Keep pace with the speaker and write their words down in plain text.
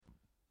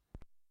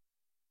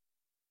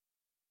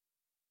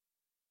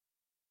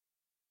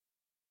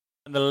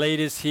The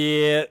leaders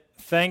here,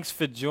 thanks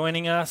for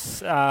joining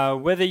us.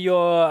 Whether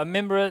you're a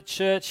member at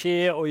church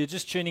here or you're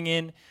just tuning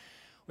in,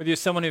 whether you're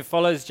someone who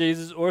follows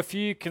Jesus or if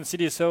you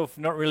consider yourself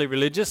not really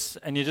religious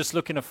and you're just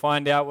looking to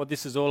find out what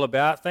this is all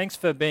about, thanks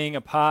for being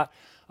a part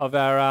of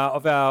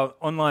our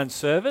online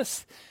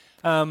service.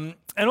 And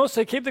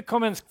also keep the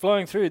comments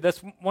flowing through. That's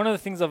one of the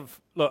things of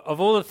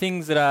all the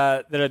things that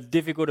are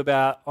difficult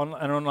about an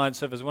online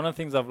service. One of the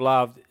things I've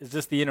loved is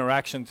just the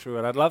interaction through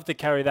it. I'd love to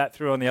carry that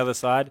through on the other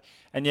side.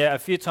 And yeah, a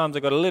few times I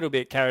got a little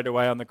bit carried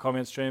away on the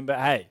comment stream, but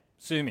hey,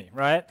 sue me,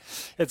 right?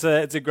 It's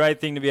a great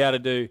thing to be able to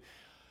do.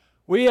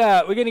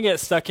 We're going to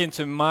get stuck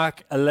into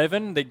Mark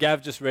 11 that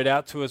Gav just read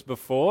out to us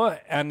before,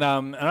 and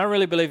I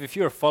really believe if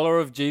you're a follower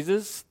of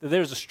Jesus, that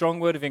there is a strong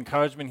word of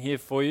encouragement here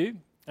for you.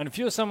 And if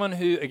you're someone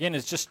who, again,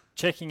 is just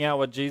checking out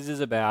what Jesus is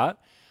about,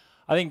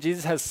 I think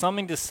Jesus has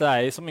something to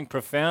say, something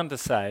profound to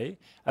say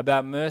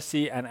about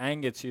mercy and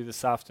anger to you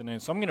this afternoon.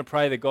 So I'm going to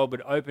pray that God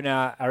would open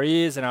our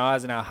ears and our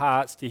eyes and our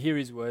hearts to hear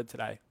his word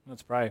today.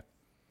 Let's pray.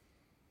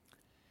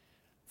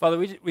 Father,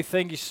 we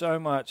thank you so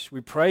much.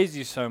 We praise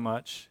you so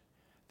much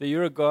that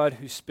you're a God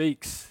who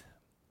speaks,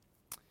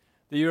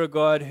 that you're a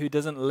God who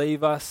doesn't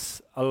leave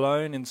us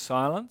alone in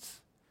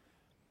silence,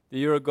 that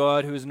you're a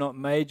God who has not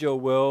made your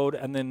world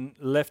and then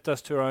left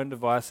us to our own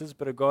devices,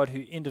 but a God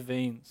who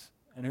intervenes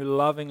and who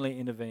lovingly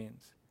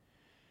intervenes.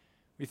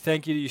 We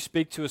thank you that you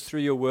speak to us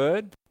through your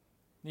word,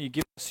 that you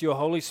give us your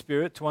Holy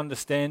Spirit to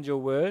understand your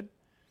word,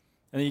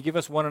 and that you give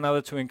us one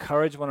another to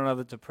encourage one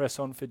another to press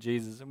on for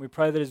Jesus. And we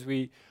pray that as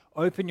we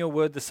open your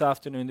word this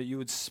afternoon, that you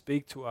would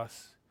speak to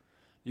us.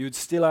 You would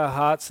still our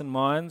hearts and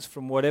minds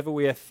from whatever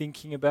we are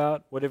thinking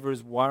about, whatever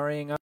is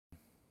worrying us.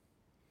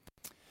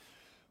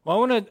 Well,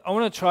 I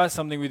want to try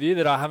something with you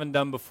that I haven't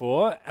done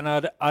before, and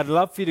I'd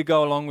love for you to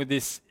go along with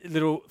this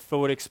little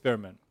thought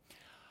experiment.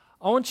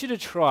 I want you to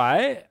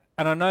try,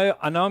 and I know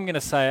I'm going to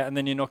say it, and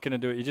then you're not going to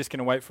do it. You're just going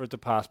to wait for it to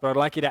pass. But I'd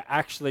like you to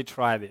actually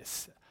try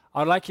this.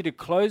 I'd like you to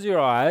close your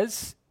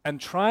eyes and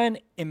try and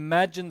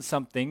imagine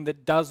something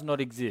that does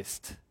not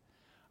exist.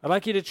 I'd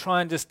like you to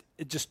try and just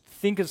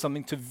think of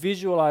something, to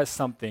visualize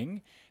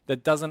something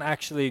that doesn't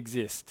actually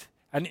exist.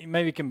 And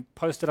maybe you can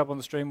post it up on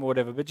the stream or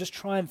whatever, but just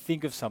try and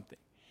think of something.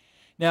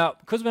 Now,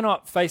 because we're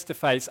not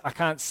face-to-face, I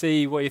can't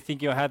see what you're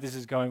thinking or how this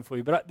is going for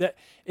you. But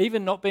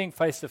even not being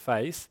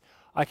face-to-face,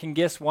 I can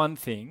guess one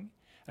thing,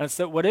 and it's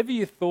that whatever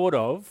you thought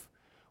of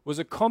was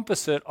a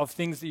composite of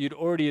things that you'd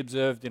already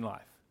observed in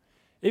life.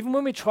 Even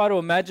when we try to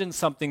imagine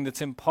something that's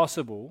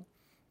impossible,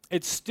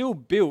 it's still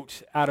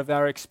built out of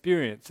our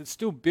experience. It's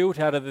still built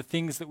out of the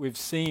things that we've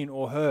seen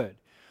or heard.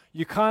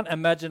 You can't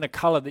imagine a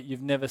color that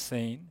you've never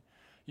seen.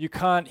 You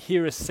can't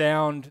hear a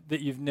sound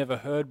that you've never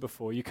heard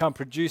before. You can't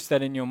produce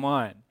that in your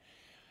mind.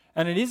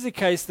 And it is the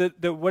case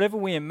that whatever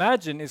we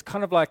imagine is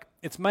kind of like,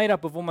 it's made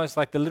up of almost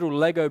like the little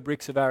Lego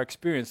bricks of our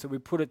experience that we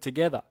put it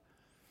together.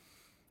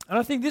 And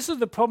I think this is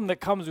the problem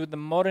that comes with the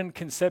modern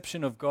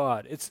conception of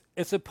God.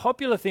 It's a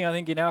popular thing, I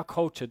think, in our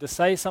culture to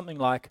say something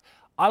like,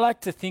 I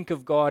like to think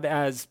of God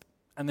as,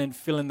 and then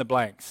fill in the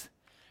blanks.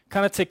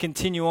 Kind of to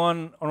continue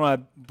on my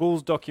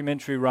Bulls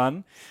documentary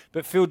run,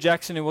 but Phil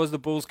Jackson, who was the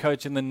Bulls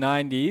coach in the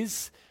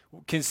 90s,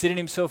 considered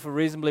himself a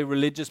reasonably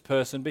religious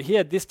person, but he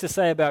had this to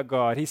say about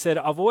God. He said,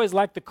 I've always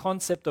liked the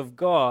concept of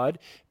God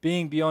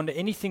being beyond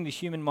anything the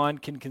human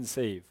mind can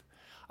conceive.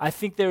 I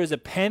think there is a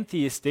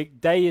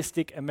pantheistic,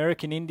 deistic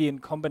American Indian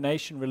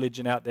combination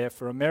religion out there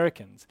for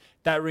Americans.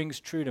 That rings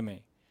true to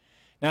me.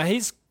 Now,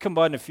 he's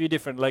combined a few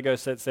different Lego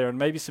sets there and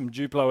maybe some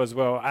Duplo as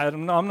well.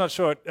 I'm not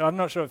sure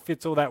it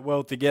fits all that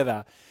well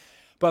together.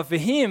 But for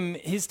him,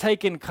 he's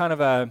taken kind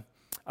of a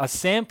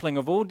sampling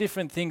of all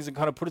different things and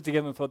kind of put it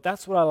together and thought,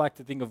 that's what I like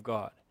to think of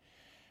God.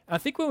 And I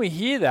think when we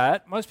hear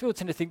that, most people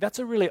tend to think that's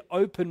a really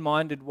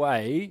open-minded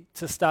way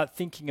to start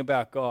thinking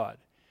about God.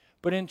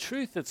 But in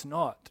truth, it's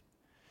not.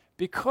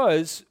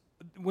 Because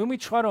when we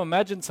try to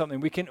imagine something,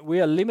 we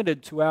are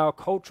limited to our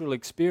cultural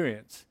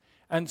experience.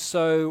 And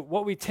so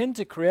what we tend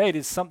to create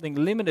is something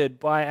limited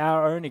by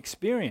our own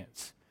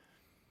experience.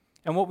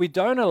 And what we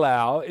don't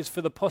allow is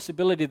for the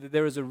possibility that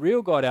there is a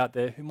real God out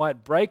there who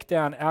might break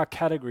down our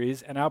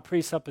categories and our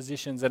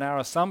presuppositions and our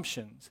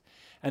assumptions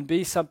and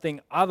be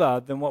something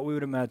other than what we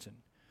would imagine.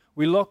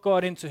 We lock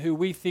God into who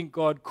we think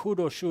God could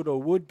or should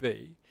or would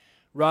be,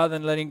 rather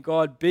than letting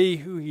God be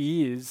who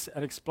he is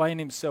and explain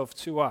himself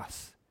to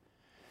us.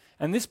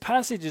 And this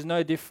passage is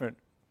no different.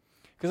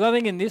 Because I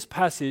think in this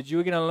passage,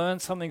 you're going to learn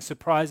something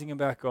surprising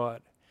about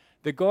God.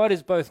 That God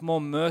is both more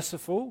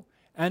merciful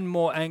and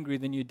more angry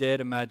than you dared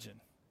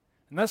imagine.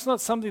 And that's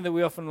not something that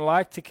we often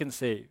like to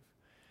conceive.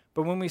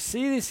 But when we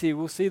see this here,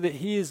 we'll see that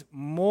he is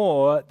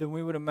more than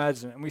we would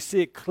imagine. And we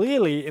see it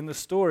clearly in the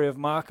story of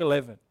Mark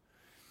 11.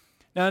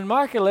 Now in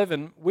Mark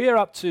 11, we are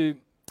up to,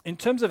 in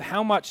terms of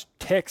how much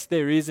text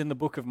there is in the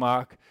book of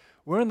Mark,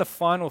 we're in the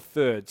final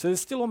third. So there's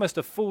still almost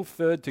a full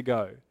third to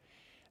go.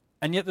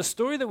 And yet the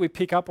story that we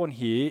pick up on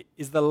here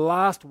is the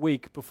last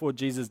week before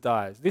Jesus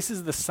dies. This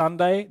is the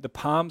Sunday, the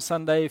Palm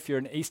Sunday if you're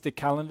an Easter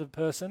calendar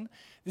person.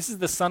 This is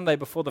the Sunday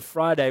before the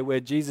Friday where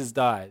Jesus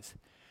dies.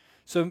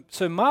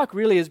 So Mark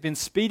really has been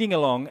speeding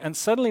along, and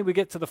suddenly we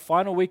get to the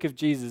final week of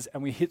Jesus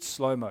and we hit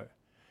slow-mo.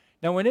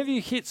 Now, whenever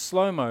you hit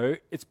slow-mo,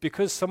 it's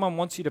because someone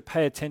wants you to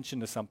pay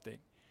attention to something.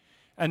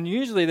 And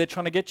usually they're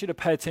trying to get you to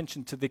pay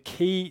attention to the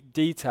key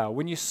detail.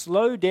 When you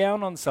slow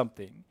down on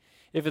something,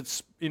 if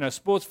it's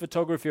sports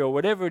photography or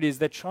whatever it is,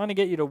 they're trying to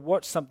get you to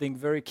watch something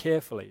very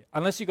carefully.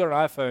 Unless you've got an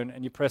iPhone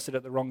and you press it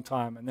at the wrong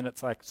time, and then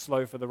it's like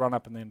slow for the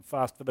run-up and then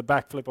fast for the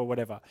backflip or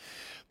whatever.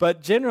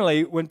 But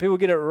generally, when people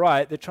get it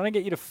right, they're trying to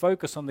get you to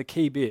focus on the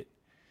key bit.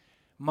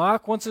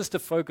 Mark wants us to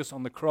focus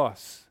on the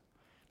cross.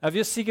 Now, if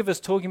you're sick of us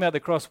talking about the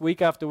cross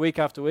week after week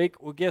after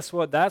week, well, guess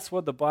what? That's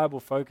what the Bible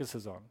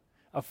focuses on.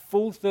 A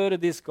full third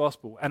of this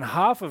gospel, and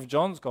half of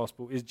John's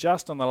gospel, is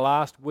just on the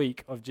last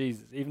week of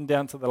Jesus, even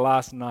down to the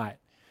last night,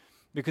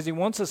 because he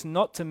wants us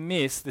not to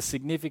miss the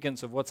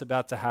significance of what's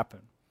about to happen.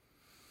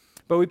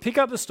 But we pick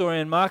up the story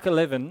in Mark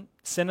 11,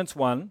 sentence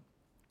 1,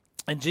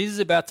 and Jesus is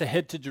about to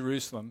head to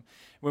Jerusalem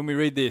when we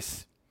read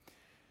this.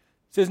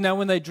 It says, "Now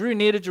when they drew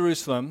near to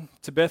Jerusalem,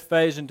 to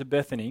Bethphage and to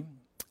Bethany,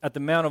 at the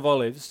Mount of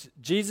Olives,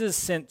 Jesus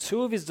sent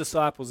 2 of his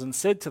disciples and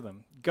said to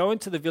them, 'Go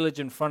into the village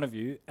in front of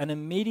you, and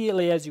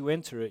immediately as you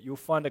enter it, you'll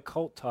find a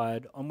colt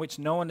tied on which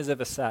no one has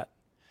ever sat.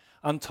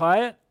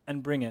 Untie it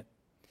and bring it.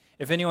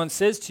 If anyone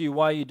says to you,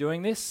 "Why are you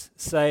doing this?"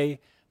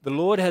 say, "The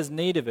Lord has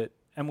need of it,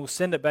 and will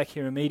send it back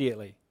here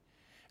immediately."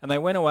 And they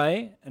went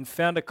away and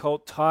found a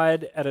colt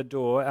tied at a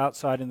door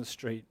outside in the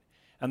street,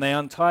 and they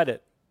untied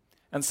it.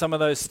 And some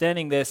of those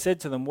standing there said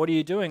to them, "What are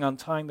you doing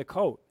untying the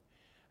colt?"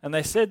 And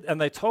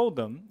they told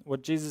them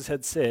what Jesus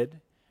had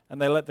said,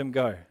 and they let them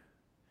go.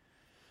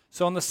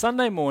 So on the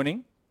Sunday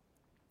morning,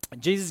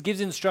 Jesus gives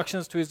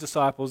instructions to his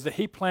disciples that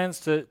he plans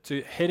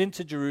to head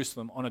into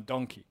Jerusalem on a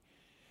donkey.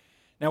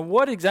 Now,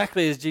 what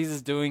exactly is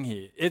Jesus doing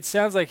here? It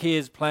sounds like he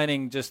is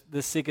planning just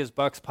the sickest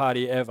bucks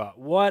party ever.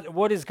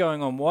 What is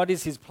going on? What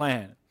is his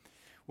plan?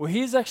 Well,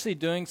 he's actually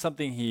doing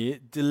something here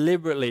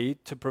deliberately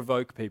to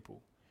provoke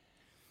people.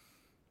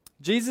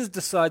 Jesus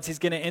decides he's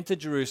going to enter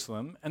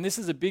Jerusalem, and this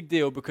is a big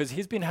deal because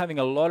he's been having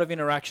a lot of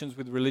interactions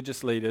with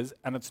religious leaders,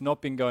 and it's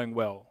not been going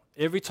well.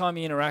 Every time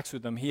he interacts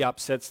with them, he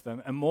upsets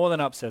them, and more than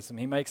upsets them,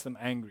 he makes them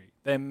angry.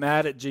 They're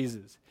mad at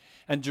Jesus.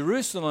 And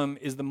Jerusalem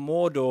is the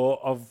Mordor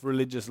of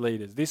religious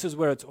leaders. This is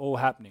where it's all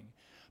happening.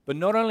 But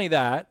not only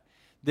that,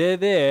 they're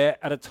there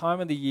at a time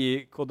of the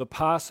year called the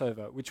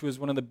Passover, which was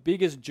one of the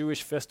biggest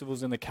Jewish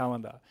festivals in the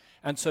calendar.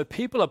 And so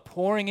people are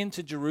pouring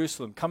into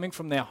Jerusalem, coming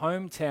from their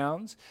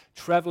hometowns,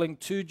 traveling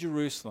to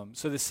Jerusalem.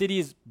 So the city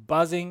is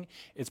buzzing,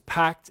 it's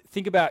packed.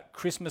 Think about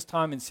Christmas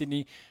time in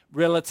Sydney,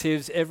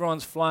 relatives,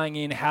 everyone's flying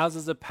in,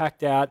 houses are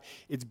packed out,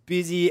 it's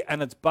busy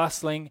and it's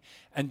bustling.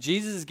 And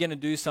Jesus is going to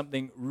do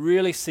something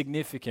really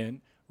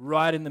significant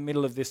right in the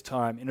middle of this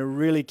time, in a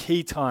really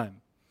key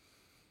time.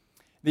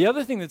 The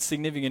other thing that's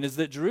significant is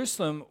that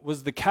Jerusalem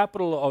was the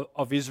capital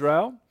of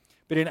Israel,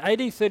 but in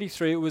AD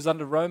 33 it was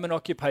under Roman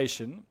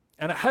occupation,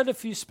 and it had a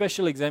few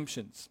special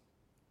exemptions.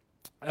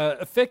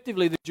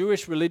 Effectively, the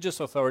Jewish religious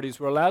authorities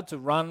were allowed to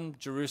run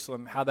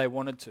Jerusalem how they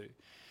wanted to.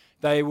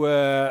 It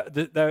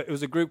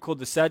was a group called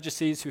the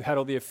Sadducees who had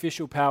all the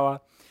official power,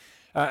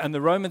 and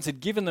the Romans had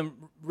given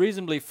them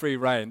reasonably free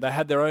rein. They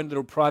had their own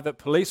little private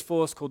police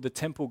force called the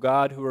Temple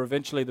Guard, who were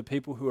eventually the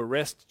people who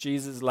arrest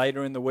Jesus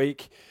later in the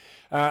week.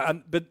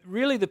 But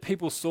really the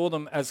people saw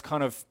them as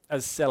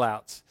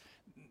sellouts.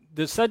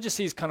 The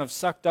Sadducees kind of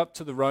sucked up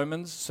to the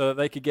Romans so that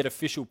they could get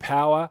official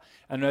power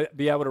and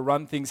be able to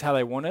run things how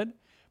they wanted,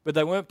 but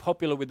they weren't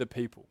popular with the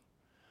people.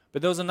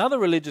 But there was another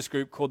religious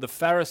group called the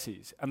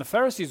Pharisees, and the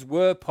Pharisees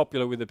were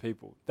popular with the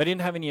people. They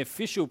didn't have any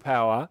official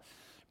power,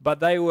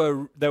 but they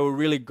were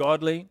really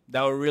godly,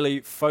 they were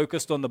really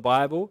focused on the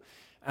Bible,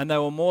 and they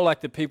were more like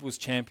the people's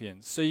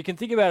champions. So you can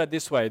think about it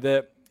this way.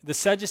 The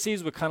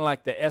Sadducees were kind of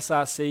like the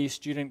SRC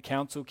student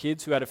council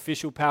kids who had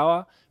official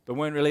power but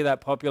weren't really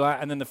that popular.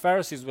 And then the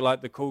Pharisees were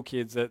like the cool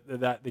kids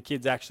that the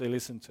kids actually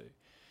listened to.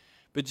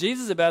 But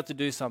Jesus is about to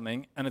do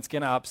something, and it's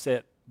going to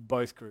upset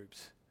both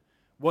groups.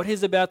 What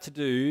he's about to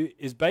do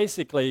is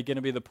basically going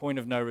to be the point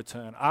of no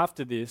return.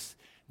 After this,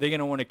 they're going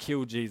to want to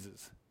kill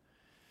Jesus.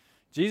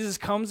 Jesus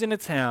comes into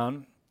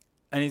town,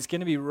 and he's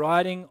going to be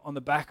riding on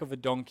the back of a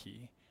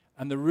donkey.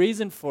 And the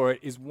reason for it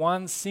is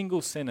one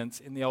single sentence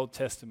in the Old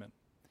Testament.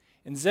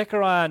 In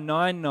Zechariah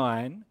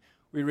 9:9,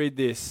 we read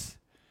this.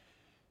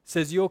 It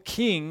says, "Your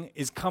king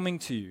is coming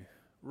to you.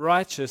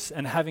 Righteous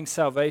and having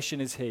salvation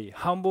is he,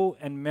 humble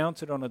and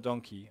mounted on a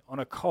donkey, on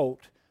a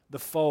colt, the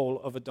foal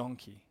of a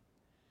donkey."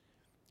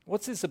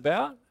 What's this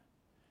about?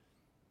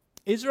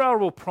 Israel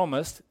were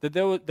promised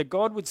that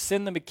God would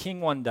send them a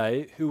king one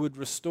day who would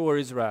restore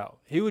Israel.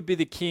 He would be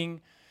the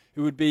king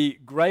who would be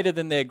greater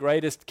than their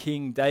greatest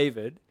king,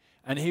 David,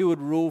 and he would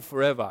rule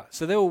forever.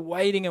 So they were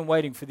waiting and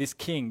waiting for this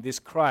king, this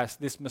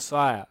Christ, this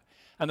Messiah.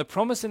 And the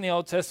promise in the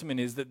Old Testament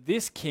is that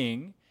this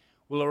king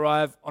will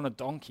arrive on a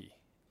donkey.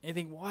 And you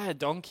think, why a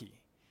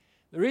donkey?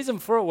 The reason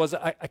for it was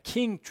a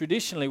king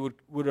traditionally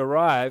would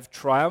arrive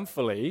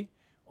triumphantly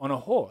on a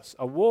horse,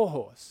 a war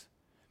horse.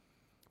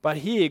 But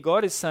here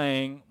God is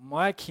saying,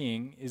 my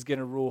king is going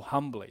to rule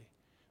humbly.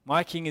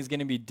 My king is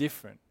going to be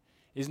different.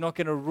 He's not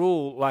going to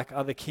rule like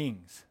other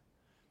kings.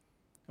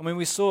 I mean,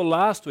 we saw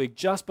last week,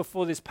 just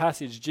before this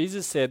passage,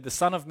 Jesus said, the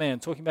Son of Man,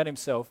 talking about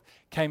himself,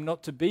 came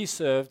not to be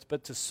served,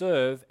 but to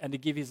serve and to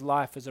give his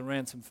life as a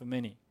ransom for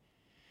many.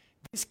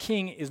 This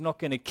king is not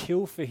going to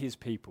kill for his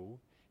people.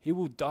 He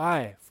will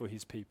die for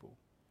his people.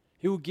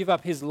 He will give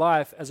up his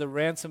life as a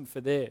ransom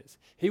for theirs.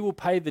 He will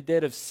pay the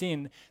debt of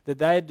sin that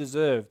they had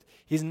deserved.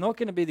 He's not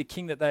going to be the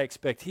king that they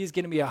expect. He's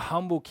going to be a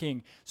humble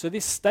king. So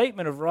this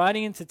statement of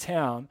riding into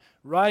town,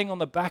 riding on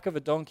the back of a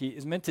donkey,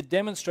 is meant to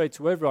demonstrate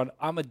to everyone,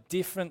 I'm a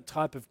different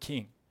type of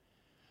king.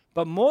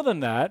 But more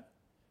than that,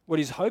 what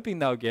he's hoping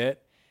they'll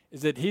get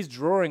is that he's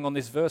drawing on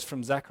this verse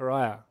from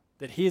Zechariah,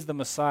 that he is the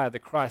Messiah, the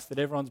Christ that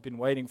everyone's been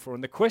waiting for.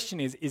 And the question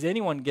is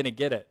anyone going to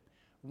get it?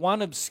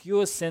 One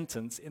obscure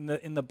sentence in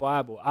the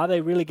Bible. Are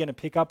they really going to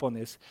pick up on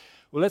this?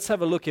 Well, let's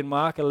have a look in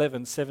Mark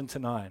 11,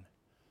 7-9. It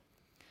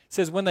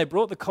says, when they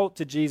brought the colt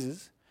to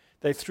Jesus,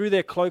 they threw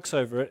their cloaks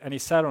over it, and he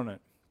sat on it.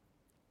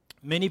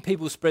 Many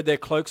people spread their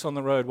cloaks on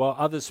the road, while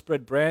others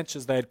spread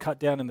branches they had cut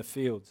down in the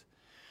fields.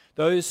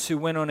 Those who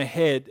went on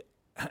ahead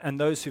and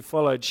those who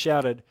followed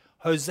shouted,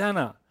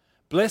 Hosanna!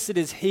 Blessed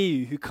is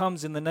he who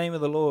comes in the name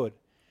of the Lord.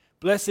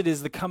 Blessed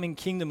is the coming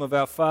kingdom of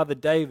our father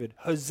David.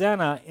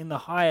 Hosanna in the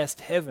highest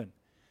heaven.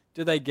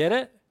 Do they get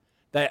it?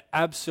 They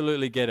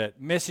absolutely get it.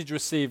 Message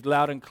received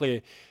loud and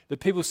clear. The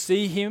people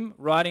see him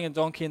riding a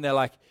donkey and they're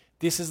like,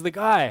 this is the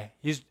guy.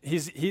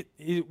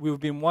 We've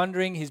been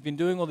wondering, he's been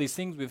doing all these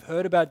things. We've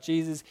heard about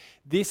Jesus.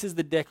 This is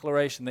the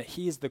declaration that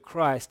he is the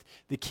Christ,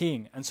 the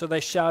King. And so they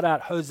shout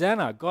out,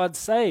 Hosanna, God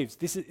saves.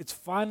 It's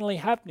finally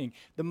happening.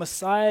 The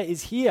Messiah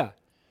is here.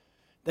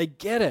 They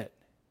get it.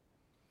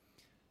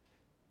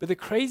 But the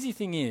crazy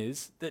thing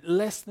is that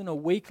less than a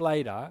week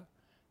later,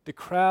 the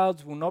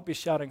crowds will not be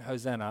shouting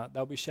Hosanna,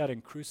 they'll be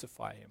shouting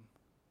crucify him.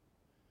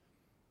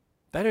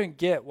 They don't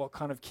get what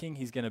kind of king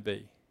he's going to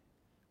be.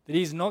 That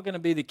he's not going to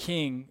be the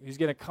king who's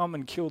going to come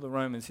and kill the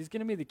Romans. He's going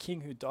to be the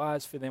king who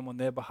dies for them on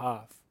their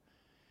behalf.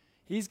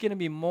 He's going to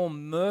be more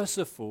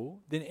merciful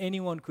than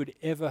anyone could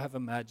ever have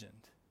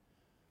imagined.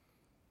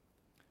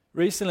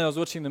 Recently I was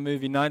watching the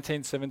movie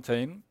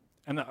 1917,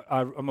 and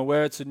I'm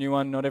aware it's a new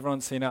one, not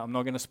everyone's seen it, I'm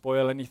not going to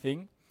spoil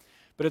anything.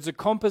 But it's a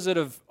composite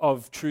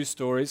of true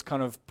stories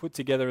kind of put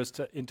together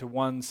into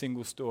one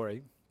single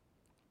story.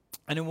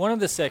 And in one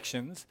of the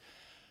sections,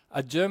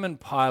 a German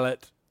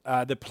pilot,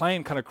 the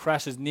plane kind of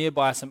crashes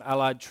nearby some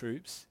Allied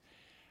troops,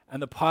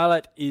 and the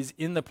pilot is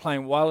in the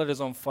plane while it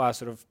is on fire,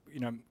 sort of,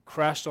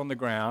 crashed on the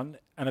ground,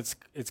 and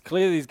it's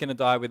clear that he's going to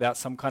die without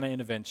some kind of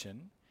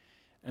intervention.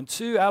 And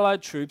two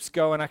Allied troops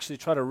go and actually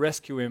try to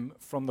rescue him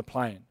from the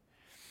plane.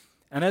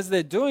 And as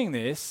they're doing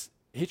this,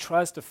 he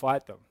tries to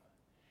fight them.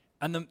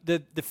 And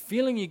the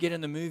feeling you get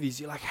in the movies,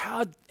 you're like,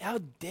 how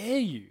dare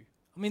you?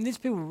 I mean, these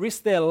people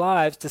risk their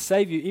lives to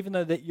save you, even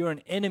though that you're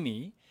an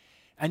enemy,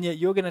 and yet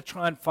you're going to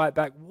try and fight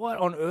back. What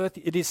on earth?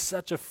 It is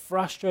such a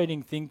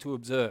frustrating thing to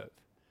observe.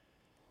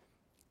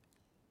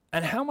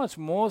 And how much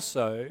more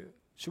so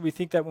should we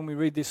think that when we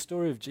read this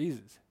story of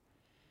Jesus?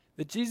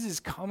 That Jesus is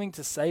coming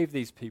to save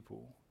these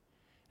people.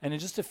 And in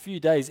just a few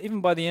days,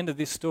 even by the end of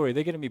this story,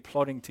 they're going to be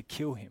plotting to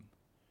kill him.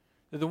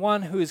 The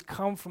one who has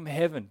come from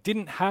heaven,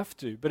 didn't have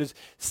to, but has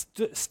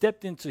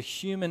stepped into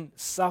human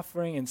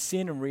suffering and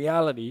sin and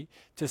reality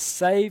to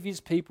save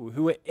his people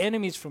who were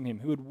enemies from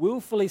him, who had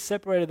willfully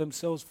separated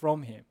themselves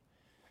from him.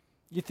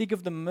 You think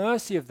of the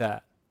mercy of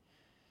that.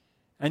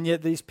 And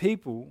yet these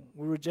people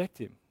will reject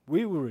him.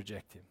 We will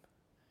reject him.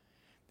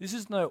 This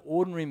is no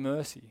ordinary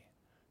mercy.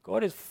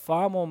 God is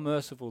far more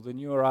merciful than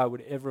you or I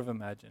would ever have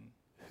imagined.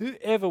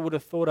 Whoever would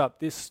have thought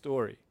up this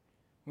story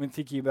when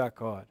thinking about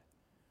God?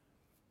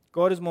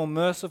 God is more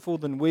merciful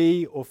than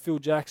we or Phil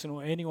Jackson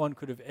or anyone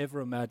could have ever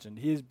imagined.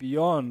 He is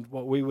beyond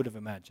what we would have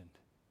imagined.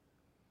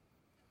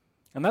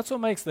 And that's what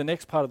makes the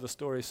next part of the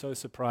story so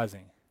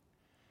surprising.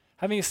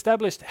 Having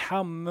established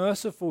how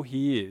merciful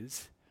he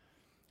is,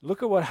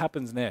 look at what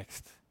happens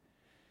next.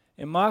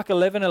 In Mark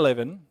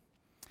 11:11,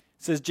 it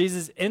says,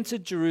 Jesus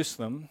entered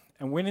Jerusalem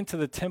and went into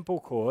the temple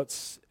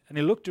courts, and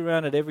he looked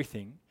around at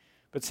everything,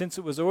 but since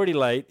it was already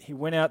late, he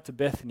went out to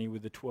Bethany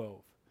with the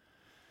 12.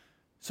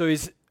 So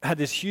he's had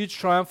this huge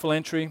triumphal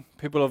entry.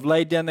 People have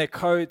laid down their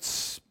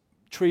coats,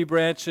 tree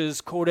branches,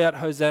 called out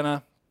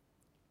Hosanna.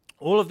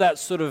 All of that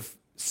sort of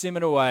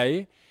simmered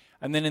away.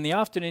 And then in the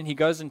afternoon, he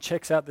goes and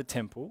checks out the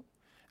temple.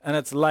 And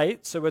it's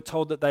late, so we're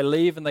told that they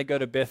leave and they go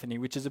to Bethany,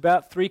 which is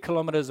about 3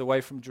 kilometers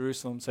away from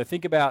Jerusalem. So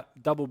think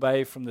about Double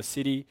Bay from the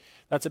city.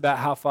 That's about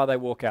how far they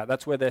walk out.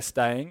 That's where they're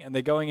staying. And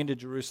they're going into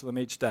Jerusalem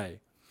each day.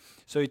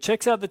 So he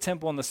checks out the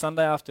temple on the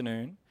Sunday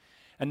afternoon.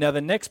 And now the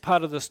next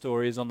part of the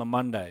story is on the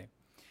Monday.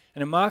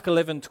 And in Mark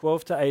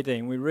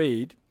 11:12-18, we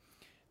read,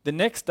 the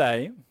next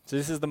day, so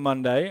this is the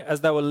Monday,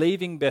 as they were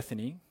leaving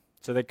Bethany,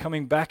 so they're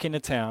coming back into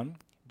town,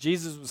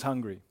 Jesus was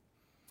hungry.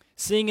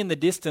 Seeing in the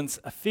distance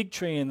a fig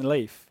tree in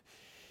leaf,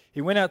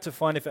 he went out to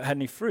find if it had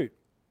any fruit.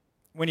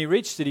 When he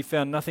reached it, he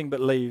found nothing but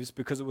leaves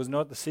because it was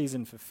not the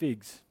season for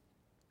figs.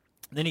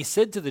 Then he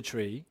said to the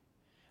tree,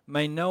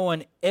 may no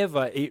one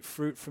ever eat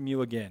fruit from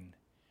you again.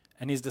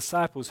 And his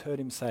disciples heard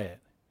him say it.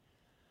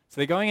 So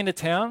they're going into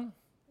town.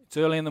 It's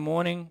early in the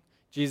morning.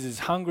 Jesus is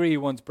hungry. He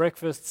wants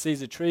breakfast,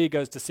 sees a tree,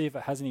 goes to see if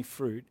it has any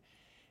fruit,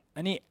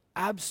 and he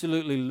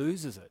absolutely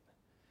loses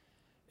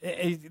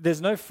it. There's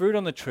no fruit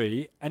on the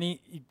tree, and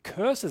he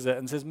curses it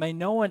and says, may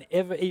no one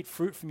ever eat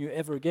fruit from you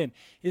ever again.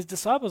 His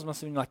disciples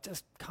must have been like,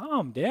 just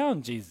calm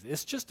down,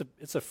 Jesus.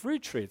 It's a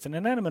fruit tree. It's an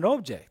inanimate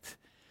object.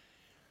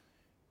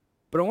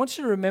 But I want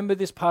you to remember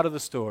this part of the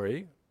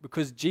story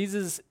because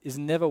Jesus is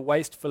never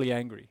wastefully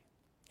angry.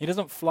 He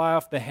doesn't fly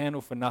off the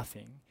handle for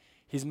nothing.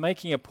 He's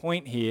making a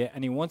point here,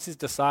 and he wants his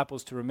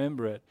disciples to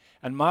remember it.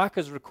 And Mark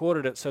has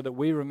recorded it so that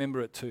we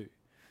remember it too.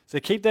 So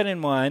keep that in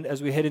mind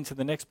as we head into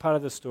the next part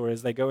of the story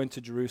as they go into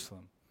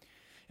Jerusalem.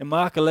 In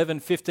Mark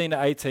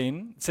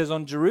 11:15-18, it says,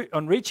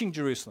 on reaching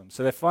Jerusalem,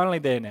 so they're finally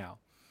there now,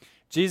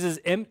 Jesus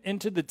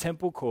entered the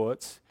temple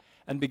courts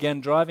and began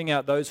driving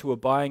out those who were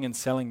buying and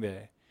selling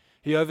there.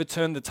 He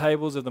overturned the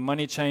tables of the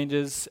money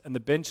changers and the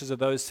benches of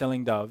those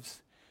selling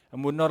doves,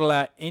 and would not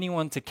allow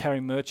anyone to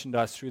carry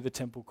merchandise through the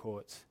temple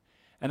courts.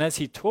 And as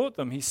he taught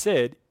them, he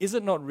said, is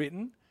it not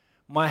written,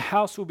 my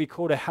house will be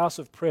called a house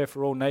of prayer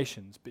for all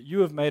nations, but you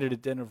have made it a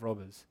den of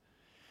robbers.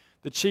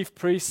 The chief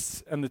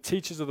priests and the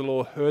teachers of the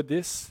law heard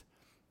this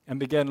and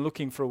began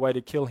looking for a way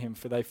to kill him,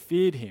 for they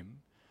feared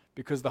him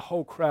because the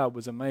whole crowd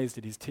was amazed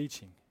at his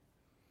teaching.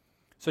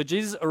 So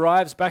Jesus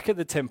arrives back at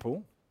the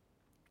temple,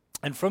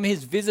 and from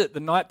his visit the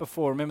night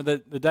before, remember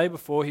the day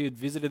before he had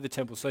visited the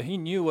temple, so he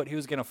knew what he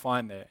was going to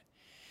find there.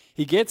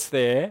 He gets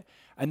there,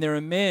 and there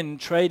are men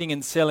trading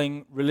and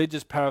selling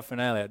religious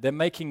paraphernalia. They're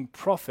making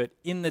profit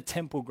in the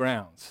temple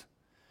grounds.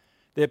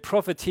 They're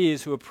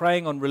profiteers who are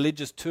preying on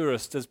religious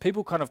tourists. As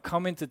people kind of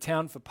come into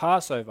town for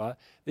Passover,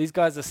 these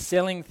guys are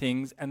selling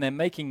things and they're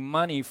making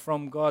money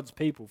from God's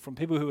people, from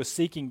people who are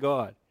seeking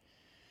God.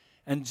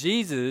 And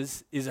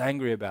Jesus is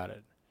angry about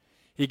it.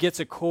 He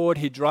gets a cord,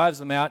 he drives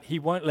them out. He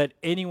won't let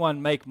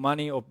anyone make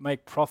money or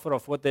make profit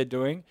off what they're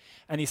doing.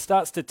 And he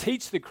starts to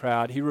teach the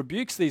crowd. He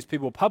rebukes these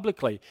people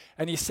publicly.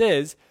 And he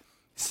says,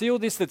 see all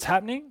this that's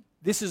happening?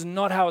 This is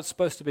not how it's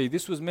supposed to be.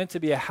 This was meant to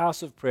be a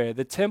house of prayer.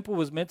 The temple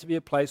was meant to be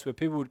a place where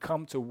people would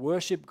come to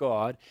worship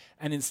God,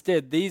 and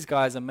instead these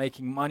guys are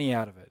making money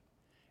out of it.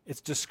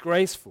 It's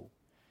disgraceful.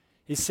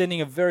 He's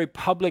sending a very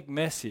public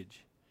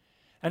message.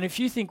 And if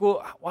you think,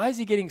 well, why is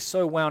he getting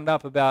so wound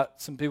up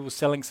about some people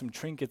selling some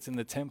trinkets in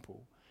the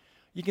temple?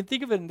 You can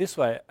think of it in this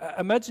way.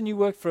 Imagine you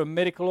worked for a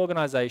medical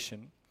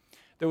organization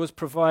that was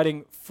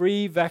providing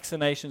free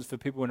vaccinations for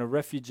people in a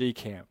refugee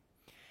camp.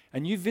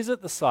 And you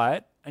visit the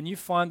site and you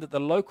find that the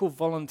local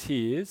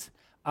volunteers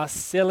are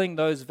selling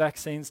those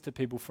vaccines to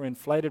people for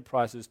inflated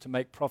prices to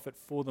make profit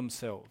for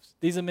themselves.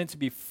 These are meant to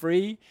be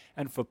free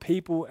and for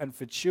people and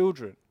for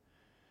children.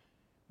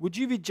 Would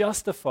you be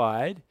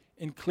justified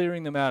in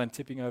clearing them out and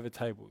tipping over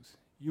tables?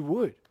 You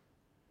would.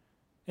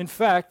 In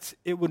fact,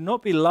 it would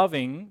not be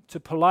loving to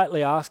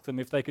politely ask them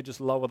if they could just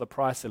lower the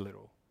price a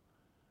little.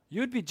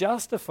 You'd be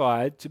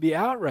justified to be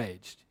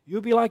outraged.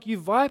 You'd be like, you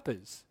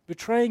vipers,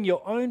 betraying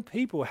your own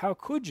people. How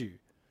could you?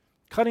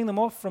 Cutting them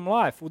off from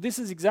life. Well, this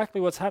is exactly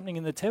what's happening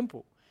in the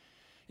temple.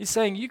 He's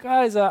saying, you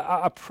guys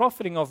are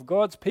profiting off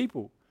God's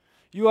people.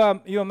 You are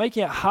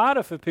making it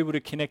harder for people to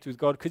connect with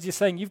God because you're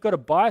saying you've got to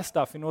buy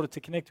stuff in order to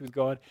connect with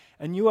God,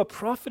 and you are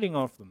profiting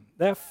off them.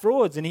 They're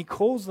frauds, and he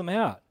calls them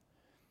out.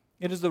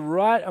 It is the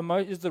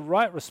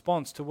right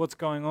response to what's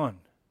going on.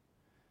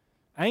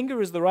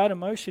 Anger is the right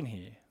emotion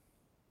here.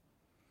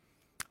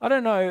 I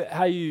don't know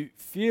how you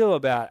feel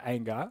about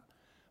anger,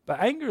 but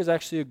anger is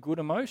actually a good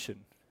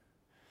emotion.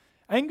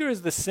 Anger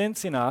is the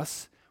sense in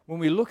us when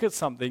we look at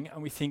something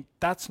and we think,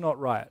 that's not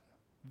right,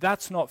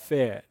 that's not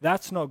fair,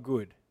 that's not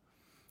good.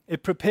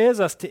 It prepares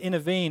us to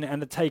intervene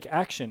and to take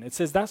action. It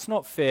says, that's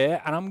not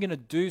fair, and I'm going to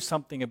do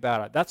something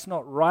about it. That's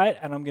not right,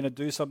 and I'm going to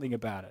do something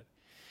about it.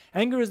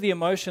 Anger is the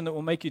emotion that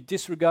will make you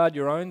disregard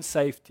your own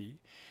safety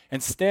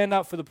and stand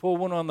up for the poor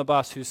woman on the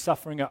bus who's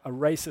suffering a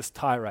racist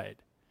tirade.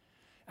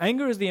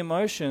 Anger is the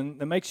emotion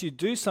that makes you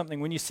do something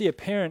when you see a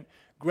parent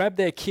grab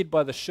their kid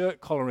by the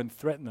shirt collar and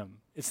threaten them.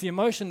 It's the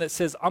emotion that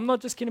says, I'm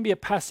not just going to be a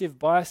passive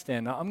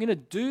bystander. I'm going to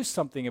do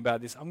something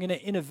about this. I'm going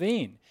to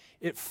intervene.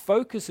 It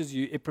focuses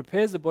you. It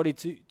prepares the body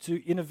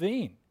to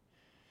intervene.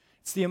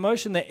 It's the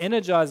emotion that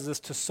energizes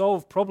us to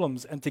solve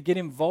problems and to get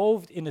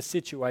involved in a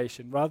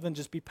situation rather than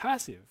just be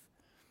passive.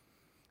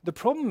 The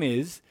problem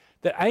is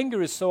that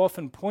anger is so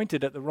often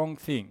pointed at the wrong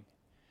thing.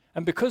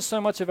 And because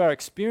so much of our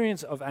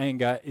experience of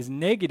anger is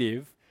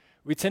negative,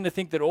 we tend to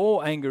think that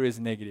all anger is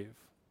negative.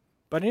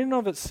 But in and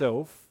of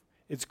itself,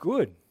 it's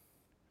good.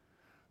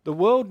 The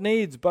world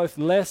needs both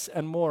less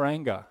and more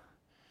anger.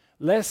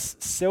 Less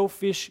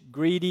selfish,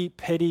 greedy,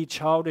 petty,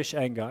 childish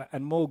anger,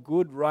 and more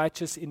good,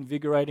 righteous,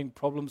 invigorating,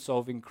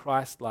 problem-solving,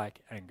 Christ-like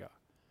anger.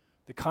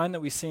 The kind that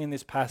we see in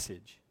this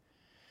passage.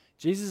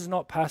 Jesus is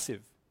not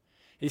passive.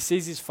 He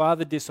sees his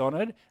Father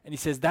dishonored, and he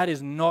says, that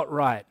is not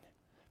right.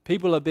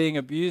 People are being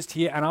abused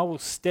here, and I will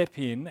step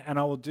in and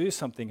I will do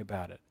something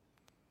about it.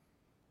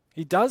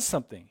 He does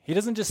something. He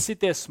doesn't just sit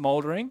there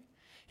smoldering.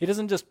 He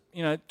doesn't just,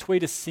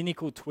 tweet a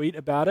cynical tweet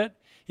about it.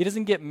 He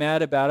doesn't get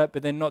mad about it,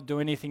 but then not do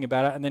anything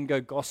about it and then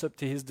go gossip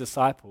to his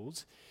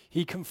disciples.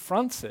 He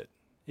confronts it.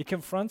 He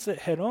confronts it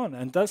head on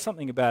and does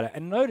something about it.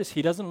 And notice,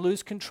 he doesn't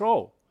lose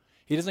control.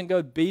 He doesn't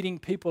go beating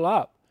people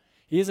up.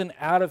 He isn't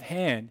out of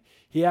hand.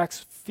 He acts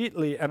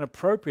fitly and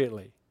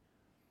appropriately.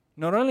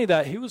 Not only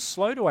that, he was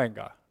slow to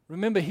anger.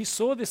 Remember, he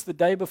saw this the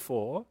day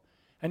before,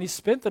 and he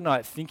spent the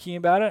night thinking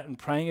about it and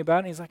praying about it.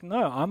 And he's like,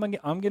 no,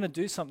 I'm going to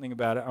do something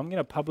about it. I'm going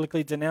to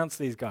publicly denounce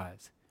these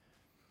guys.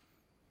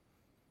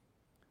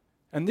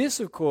 And this,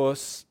 of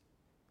course,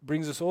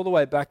 brings us all the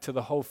way back to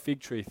the whole fig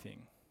tree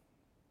thing.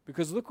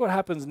 Because look what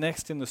happens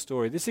next in the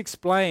story. This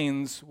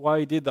explains why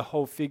he did the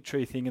whole fig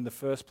tree thing in the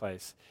first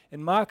place.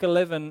 In Mark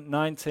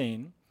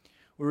 11:19,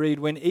 we read,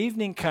 when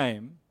evening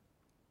came,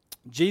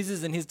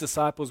 Jesus and his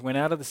disciples went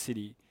out of the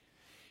city.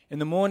 In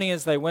the morning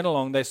as they went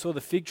along, they saw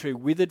the fig tree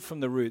withered from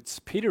the roots.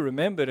 Peter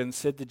remembered and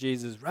said to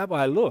Jesus,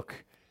 Rabbi,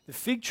 look, the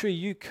fig tree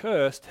you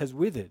cursed has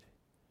withered.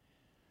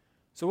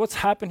 So what's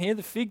happened here?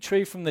 The fig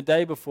tree from the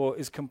day before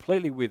is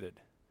completely withered.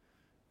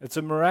 It's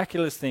a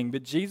miraculous thing,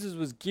 but Jesus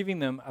was giving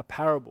them a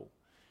parable.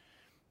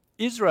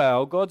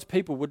 Israel, God's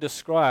people, were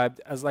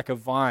described as like a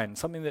vine,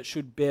 something that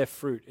should bear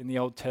fruit in the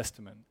Old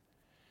Testament.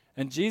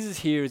 And Jesus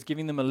here is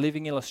giving them a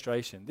living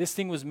illustration. This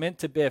thing was meant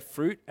to bear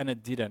fruit, and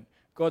it didn't.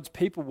 God's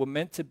people were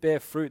meant to bear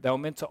fruit. They were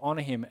meant to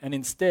honor him. And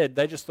instead,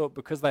 they just thought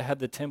because they had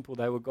the temple,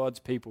 they were God's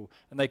people,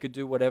 and they could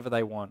do whatever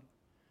they want.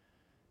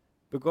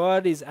 But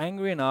God is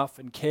angry enough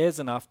and cares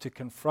enough to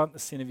confront the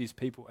sin of his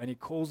people, and he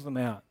calls them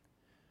out.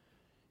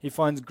 He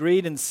finds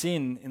greed and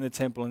sin in the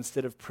temple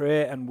instead of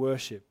prayer and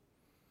worship.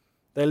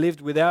 They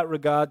lived without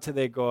regard to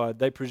their God.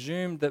 They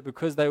presumed that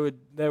because they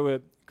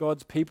were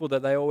God's people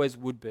that they always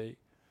would be.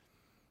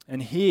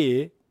 And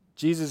here,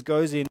 Jesus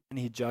goes in and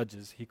he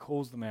judges. He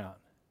calls them out.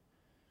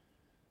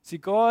 See,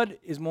 God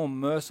is more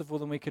merciful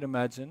than we could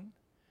imagine,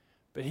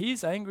 but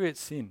he's angry at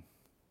sin.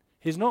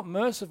 He's not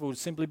merciful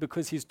simply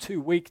because he's too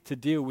weak to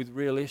deal with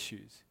real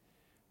issues.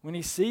 When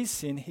he sees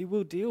sin, he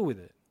will deal with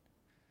it.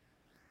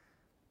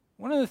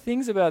 One of the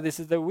things about this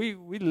is that we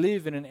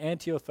live in an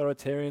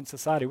anti-authoritarian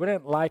society. We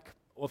don't like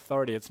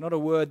authority. It's not a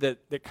word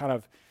that kind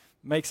of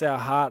makes our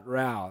heart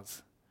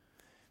rouse.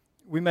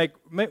 We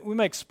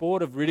make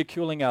sport of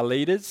ridiculing our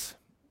leaders.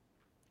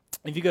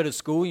 If you go to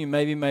school, you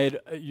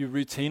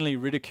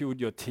routinely ridiculed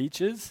your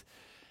teachers.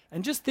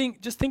 And just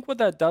think what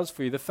that does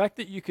for you. The fact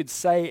that you could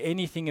say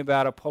anything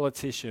about a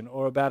politician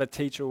or about a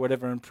teacher or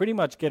whatever and pretty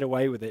much get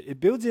away with it, it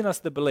builds in us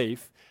the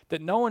belief that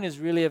no one is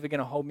really ever going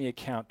to hold me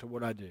account to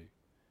what I do.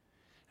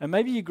 And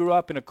maybe you grew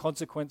up in a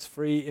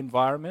consequence-free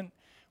environment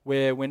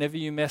where whenever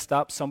you messed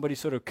up, somebody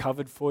sort of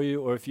covered for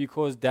you, or if you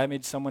caused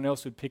damage, someone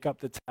else would pick up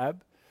the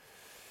tab.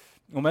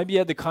 Or maybe you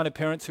had the kind of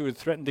parents who would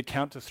threaten to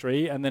count to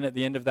 3, and then at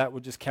the end of that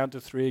would just count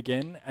to 3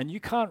 again. And you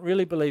can't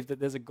really believe that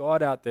there's a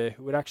God out there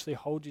who would actually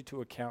hold you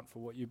to account for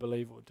what you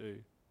believe or do.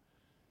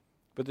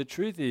 But the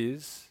truth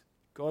is,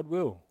 God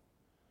will.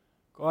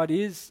 God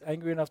is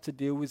angry enough to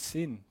deal with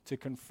sin, to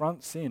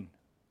confront sin.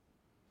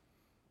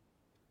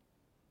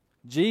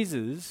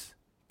 Jesus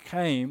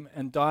came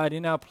and died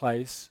in our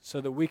place so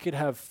that we could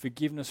have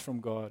forgiveness from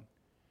God.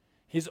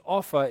 His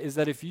offer is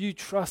that if you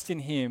trust in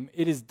him,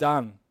 it is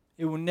done.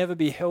 It will never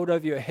be held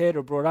over your head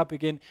or brought up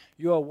again.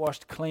 You are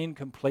washed clean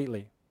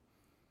completely.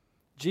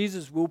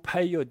 Jesus will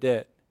pay your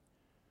debt.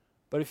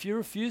 But if you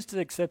refuse to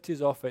accept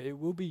his offer, it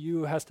will be you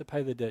who has to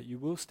pay the debt. You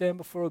will stand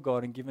before a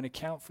God and give an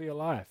account for your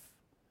life.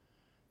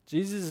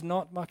 Jesus is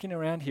not mucking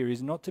around here.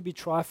 He's not to be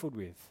trifled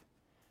with.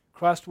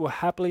 Christ will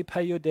happily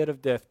pay your debt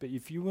of death, but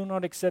if you will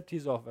not accept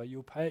his offer,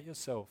 you'll pay it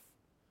yourself.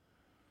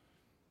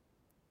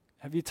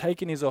 Have you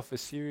taken his offer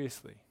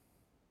seriously?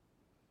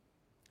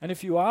 And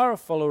if you are a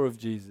follower of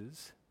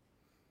Jesus,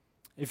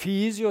 if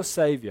he is your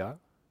Savior,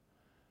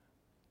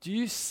 do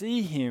you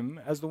see him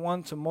as the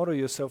one to model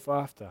yourself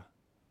after?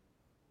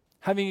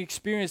 Having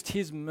experienced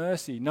his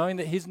mercy, knowing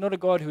that he's not a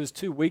God who is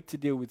too weak to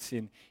deal with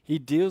sin, he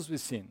deals with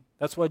sin.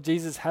 That's why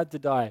Jesus had to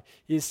die.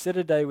 He has set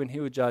a day when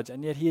he will judge,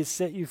 and yet he has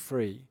set you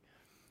free.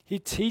 He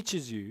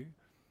teaches you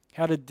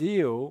how to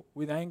deal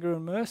with anger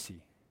and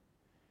mercy.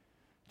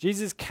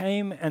 Jesus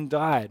came and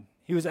died.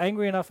 He was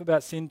angry enough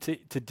about sin to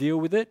deal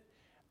with it,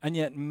 and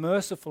yet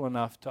merciful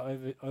enough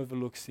to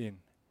overlook sin.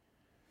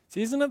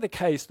 See, isn't it the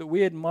case that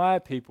we admire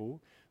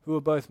people who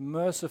are both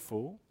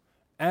merciful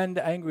and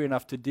angry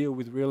enough to deal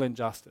with real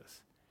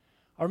injustice?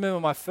 I remember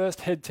my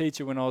first head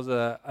teacher when I was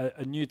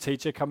a new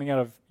teacher coming out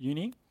of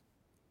uni.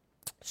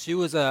 She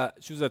was a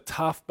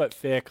tough but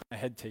fair kind of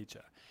head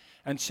teacher.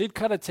 And she'd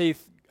cut her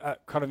teeth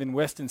kind of in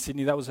Western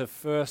Sydney. That was her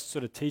first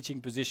sort of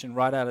teaching position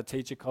right out of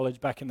teacher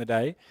college back in the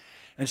day.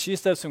 And she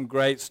used to have some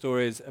great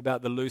stories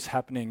about the loose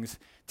happenings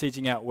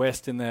teaching out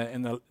west in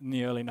the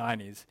early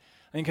 90s.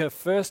 I think her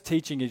first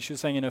teaching, she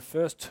was saying in her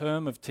first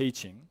term of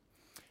teaching,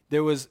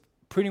 there was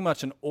pretty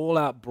much an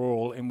all-out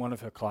brawl in one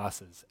of her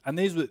classes. And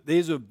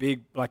these were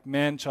big, like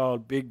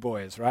man-child big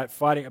boys, right?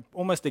 Fighting,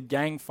 almost a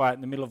gang fight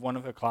in the middle of one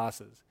of her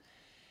classes.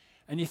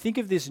 And you think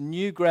of this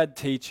new grad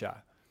teacher,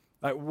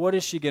 like what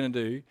is she going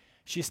to do?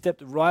 She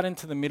stepped right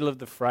into the middle of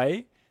the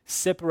fray,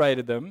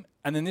 separated them,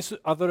 and then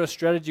I thought her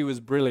strategy was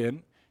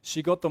brilliant.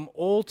 She got them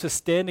all to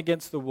stand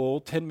against the wall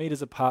 10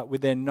 meters apart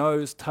with their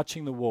nose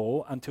touching the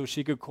wall until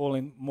she could call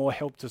in more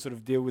help to sort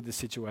of deal with the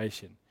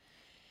situation.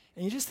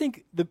 And you just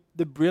think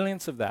the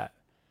brilliance of that.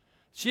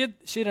 She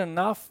had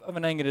enough of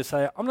an anger to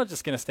say, I'm not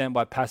just going to stand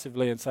by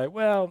passively and say,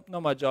 well,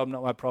 not my job,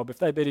 not my problem. If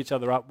they beat each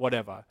other up,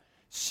 whatever.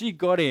 She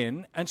got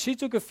in and she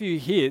took a few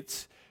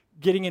hits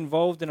getting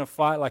involved in a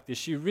fight like this.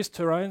 She risked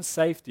her own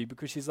safety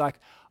because she's like,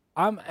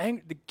 I'm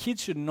angry. The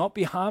kids should not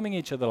be harming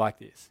each other like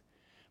this.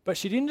 But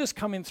she didn't just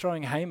come in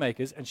throwing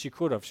haymakers, and she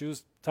could have. She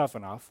was tough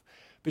enough.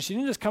 But she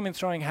didn't just come in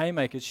throwing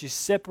haymakers. She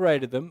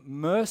separated them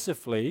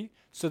mercifully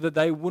so that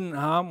they wouldn't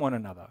harm one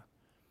another.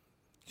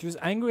 She was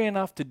angry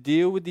enough to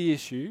deal with the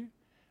issue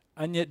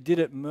and yet did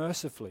it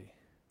mercifully.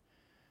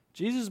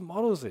 Jesus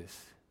models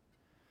this.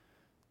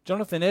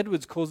 Jonathan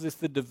Edwards calls this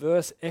the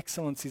diverse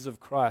excellencies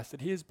of Christ,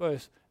 that he is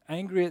both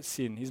angry at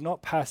sin, he's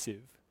not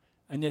passive,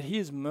 and yet he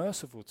is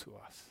merciful to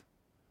us.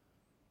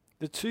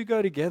 The two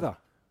go together.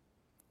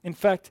 In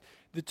fact,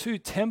 the two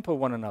temper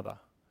one another.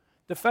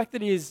 The fact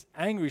that he is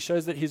angry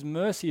shows that his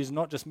mercy is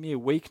not just mere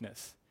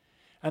weakness.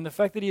 And the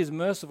fact that he is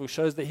merciful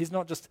shows that he's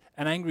not just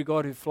an angry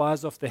God who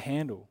flies off the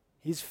handle.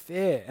 He's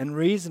fair and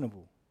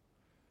reasonable.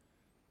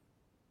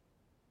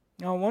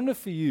 Now, I wonder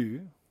for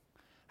you,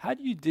 how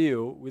do you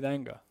deal with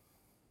anger?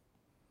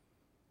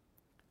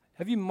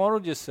 Have you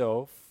modeled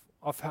yourself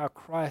off how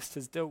Christ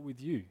has dealt with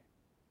you?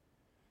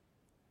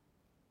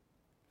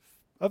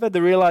 I've had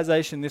the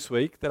realization this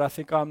week that I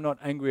think I'm not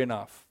angry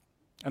enough.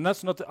 And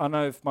that's not, I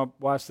know if my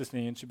wife's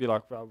listening and she'd be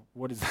like, well,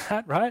 what is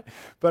that, right?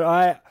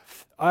 But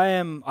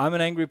I'm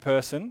an angry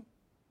person,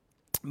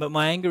 but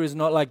my anger is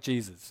not like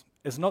Jesus.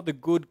 It's not the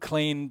good,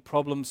 clean,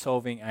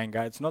 problem-solving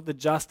anger. It's not the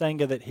just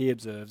anger that he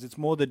observes. It's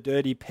more the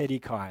dirty, petty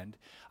kind.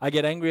 I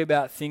get angry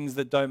about things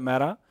that don't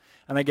matter,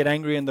 and I get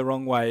angry in the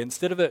wrong way.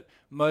 Instead of it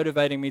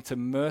motivating me to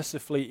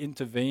mercifully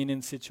intervene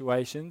in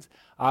situations,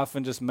 I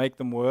often just make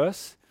them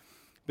worse.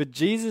 But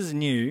Jesus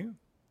knew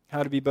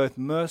how to be both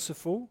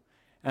merciful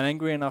and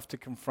angry enough to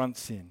confront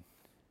sin.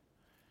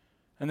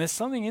 And there's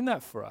something in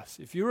that for us.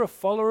 If you're a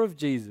follower of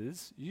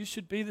Jesus, you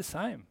should be the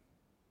same.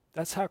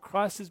 That's how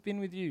Christ has been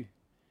with you.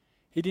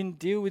 He didn't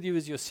deal with you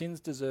as your sins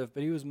deserve,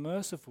 but he was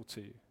merciful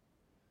to you.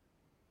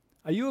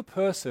 Are you a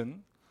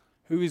person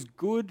who is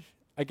good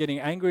at getting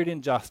angry at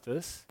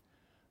injustice,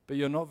 but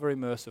you're not very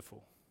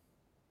merciful?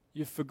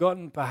 You've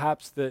forgotten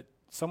perhaps that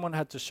someone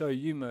had to show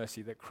you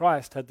mercy, that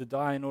Christ had to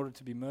die in order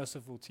to be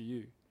merciful to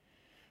you.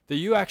 That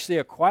you actually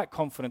are quite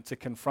confident to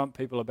confront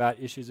people about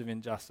issues of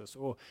injustice,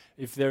 or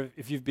if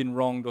you've been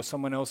wronged or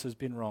someone else has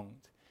been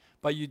wronged.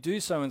 But you do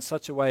so in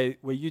such a way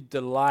where you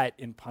delight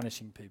in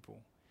punishing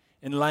people,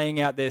 in laying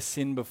out their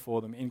sin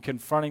before them, in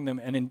confronting them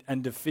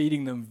and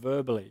defeating them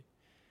verbally.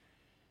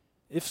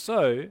 If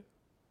so,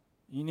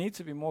 you need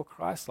to be more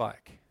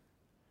Christ-like.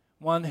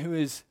 One who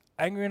is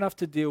angry enough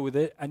to deal with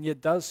it and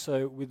yet does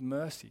so with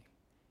mercy,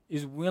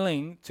 is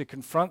willing to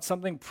confront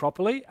something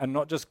properly and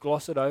not just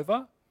gloss it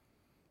over,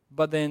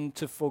 but then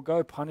to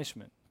forego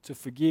punishment, to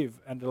forgive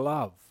and to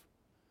love.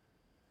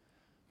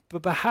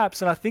 But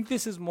perhaps, and I think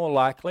this is more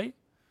likely,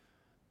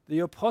 that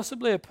you're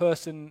possibly a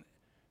person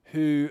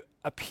who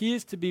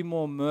appears to be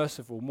more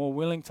merciful, more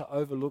willing to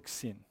overlook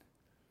sin.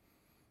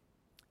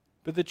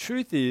 But the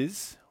truth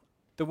is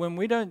that when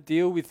we don't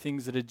deal with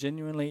things that are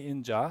genuinely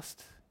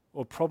unjust,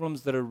 or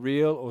problems that are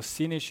real, or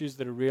sin issues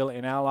that are real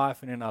in our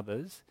life and in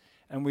others,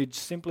 and we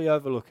simply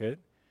overlook it,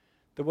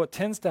 that what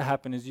tends to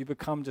happen is you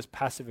become just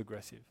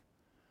passive-aggressive.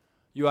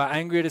 You are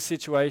angry at a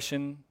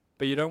situation,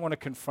 but you don't want to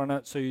confront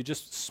it, so you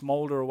just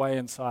smolder away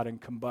inside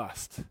and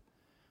combust.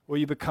 Or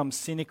you become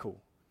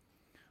cynical.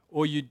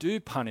 Or you do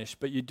punish,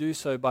 but you do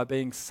so by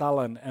being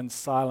sullen and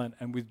silent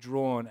and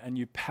withdrawn, and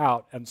you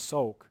pout and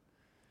sulk.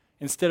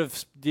 Instead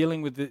of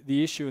dealing with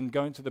the issue and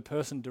going to the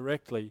person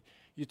directly,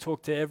 you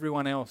talk to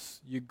everyone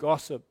else. You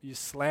gossip, you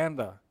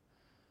slander.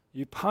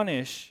 You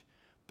punish,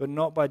 but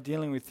not by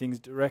dealing with things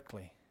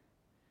directly.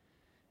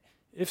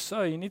 If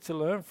so, you need to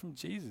learn from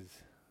Jesus.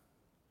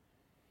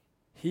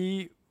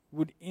 He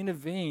would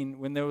intervene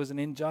when there was an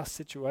unjust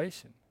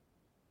situation.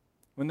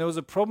 When there was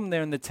a problem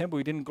there in the temple,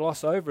 he didn't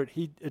gloss over it.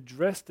 He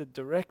addressed it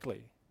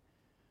directly.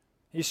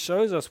 He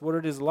shows us what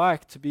it is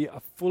like to be a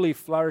fully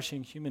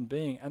flourishing human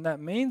being. And that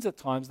means at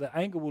times that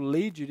anger will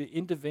lead you to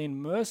intervene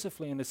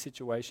mercifully in a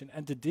situation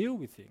and to deal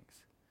with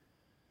things.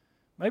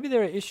 Maybe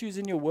there are issues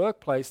in your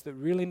workplace that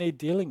really need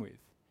dealing with.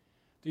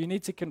 Do you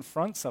need to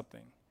confront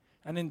something,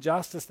 an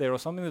injustice there, or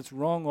something that's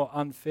wrong or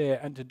unfair,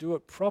 and to do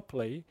it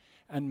properly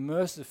and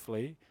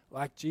mercifully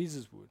like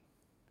Jesus would?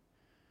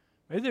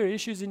 Maybe there are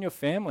issues in your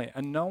family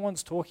and no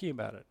one's talking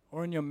about it,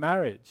 or in your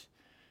marriage,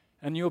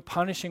 and you're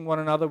punishing one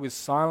another with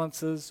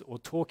silences or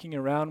talking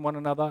around one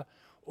another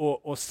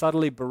or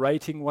subtly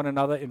berating one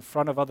another in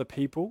front of other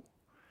people,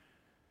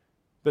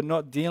 but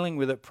not dealing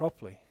with it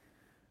properly.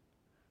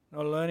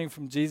 Not learning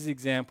from Jesus'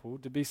 example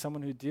to be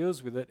someone who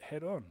deals with it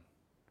head on.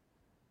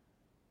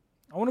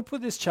 I want to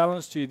put this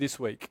challenge to you this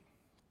week.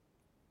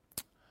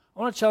 I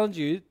want to challenge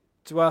you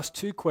to ask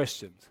two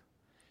questions.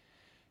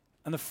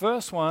 And the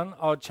first one,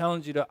 I would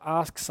challenge you to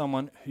ask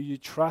someone who you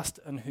trust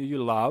and who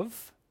you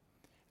love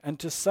and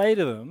to say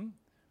to them,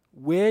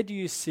 where do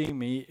you see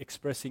me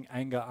expressing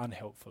anger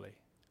unhelpfully?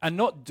 And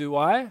not do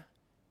I,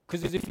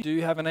 because if you do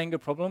have an anger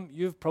problem,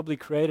 you've probably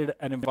created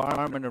an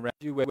environment around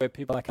you where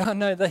people are like, oh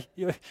no,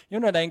 you're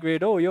not angry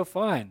at all, you're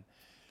fine.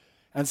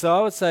 And so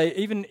I would say,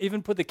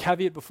 even put the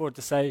caveat before it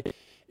to say,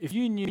 if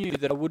you knew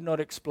that I would not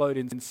explode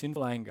in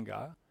sinful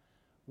anger,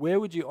 where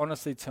would you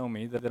honestly tell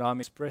me that I'm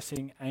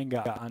expressing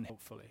anger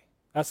unhelpfully?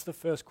 That's the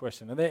first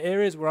question. Are there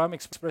areas where I'm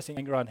expressing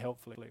anger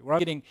unhelpfully, where I'm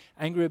getting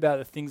angry about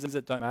the things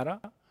that don't matter,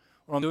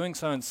 or I'm doing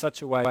so in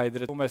such a way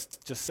that it's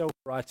almost just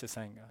self-righteous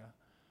anger,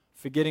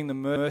 forgetting the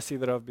mercy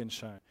that I've been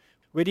shown?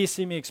 Where do you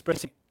see me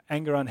expressing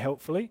anger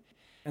unhelpfully?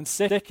 And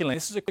secondly,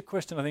 this is a good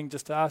question I think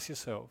just to ask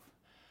yourself,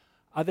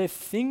 are there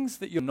things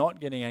that you're not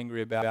getting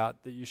angry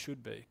about that you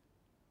should be?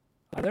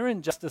 Are there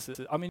injustices?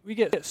 I mean, we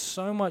get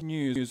so much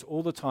news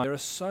all the time. There are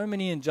so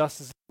many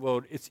injustices in the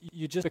world,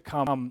 you just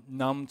become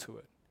numb to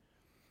it.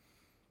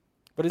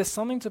 But is there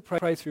something to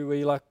pray through where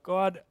you're like,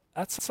 God,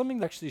 that's something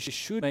that actually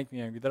should make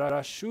me angry,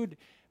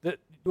 that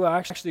you are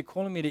actually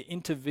calling me to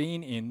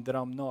intervene in that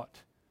I'm not?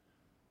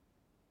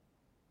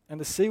 And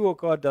to see what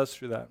God does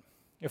through that.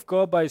 If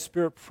God by His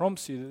Spirit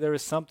prompts you that there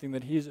is something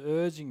that He is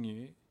urging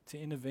you to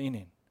intervene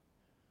in.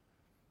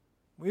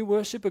 We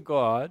worship a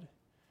God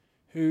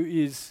who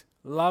is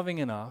loving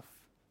enough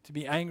to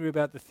be angry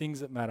about the things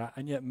that matter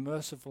and yet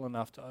merciful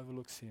enough to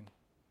overlook sin.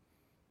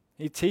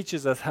 He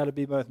teaches us how to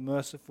be both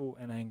merciful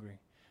and angry.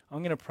 I'm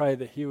going to pray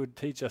that He would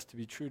teach us to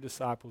be true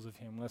disciples of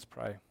Him. Let's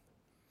pray.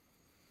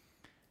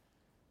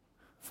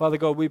 Father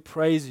God, we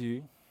praise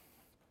You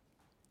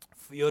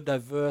for Your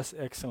diverse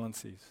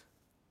excellencies.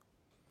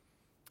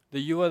 That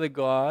You are the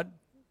God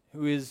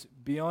who is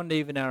beyond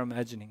even our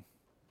imagining,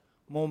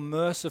 more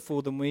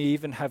merciful than we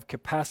even have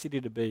capacity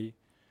to be,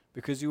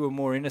 because You are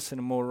more innocent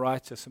and more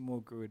righteous and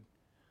more good.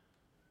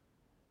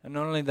 And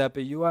not only that,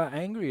 but You are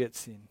angry at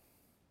sin.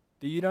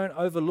 That You don't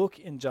overlook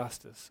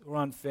injustice or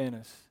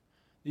unfairness.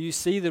 That You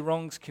see the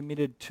wrongs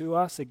committed to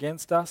us,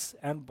 against us,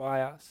 and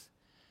by us.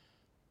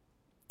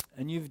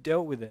 And You've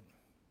dealt with it.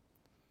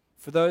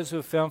 For those who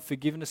have found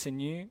forgiveness in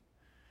You,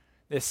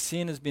 their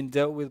sin has been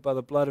dealt with by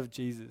the blood of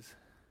Jesus.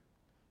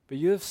 But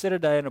You have set a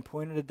day and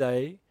appointed a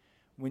day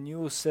when You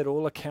will set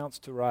all accounts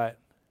to right.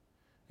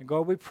 And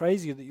God, we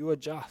praise You that You are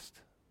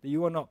just, that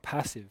You are not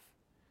passive.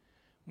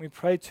 We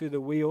pray too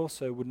that we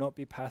also would not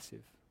be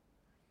passive,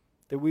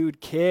 that we would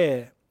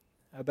care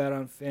about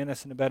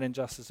unfairness and about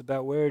injustice,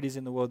 about where it is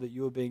in the world that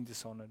You are being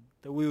dishonored,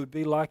 that we would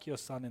be like Your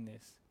Son in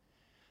this,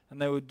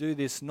 and they would do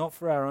this not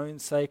for our own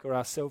sake or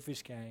our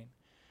selfish gain,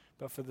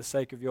 but for the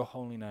sake of Your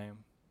holy name.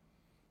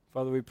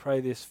 Father, we pray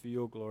this for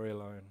Your glory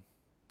alone.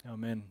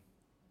 Amen.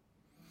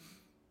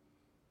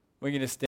 We're going to stand.